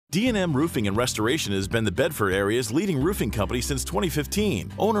D&M Roofing and Restoration has been the Bedford area's leading roofing company since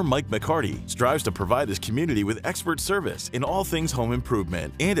 2015. Owner Mike McCarty strives to provide his community with expert service in all things home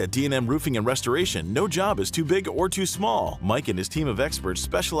improvement. And at D&M Roofing and Restoration, no job is too big or too small. Mike and his team of experts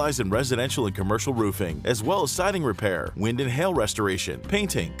specialize in residential and commercial roofing, as well as siding repair, wind and hail restoration,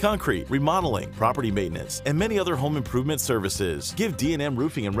 painting, concrete, remodeling, property maintenance, and many other home improvement services. Give D&M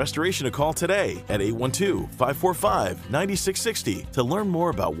Roofing and Restoration a call today at 812-545-9660 to learn more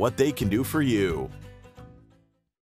about what they can do for you.